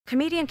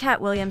Comedian Katt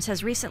Williams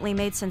has recently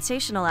made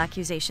sensational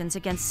accusations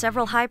against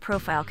several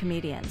high-profile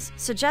comedians,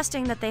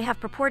 suggesting that they have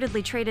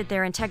purportedly traded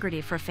their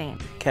integrity for fame.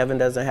 Kevin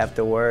doesn't have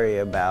to worry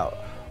about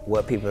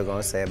what people are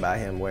going to say about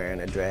him wearing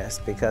a dress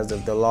because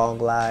of the long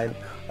line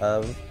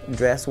of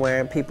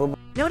dress-wearing people.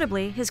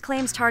 Notably, his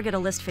claims target a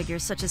list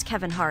figures such as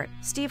Kevin Hart,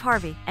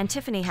 Harvey, and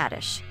Tiffany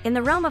Haddish. In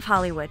the realm of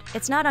Hollywood,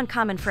 it's not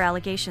uncommon for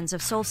allegations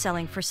of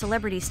soul-selling for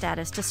celebrity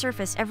status to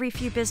surface every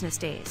few business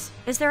days.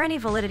 Is there any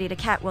validity to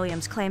Katt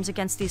Williams' claims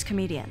against these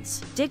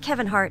comedians? Did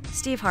Kevin Hart,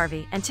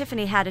 Harvey, and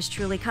Tiffany Haddish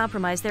truly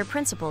compromise their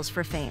principles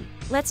for fame?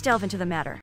 Let's delve into the matter.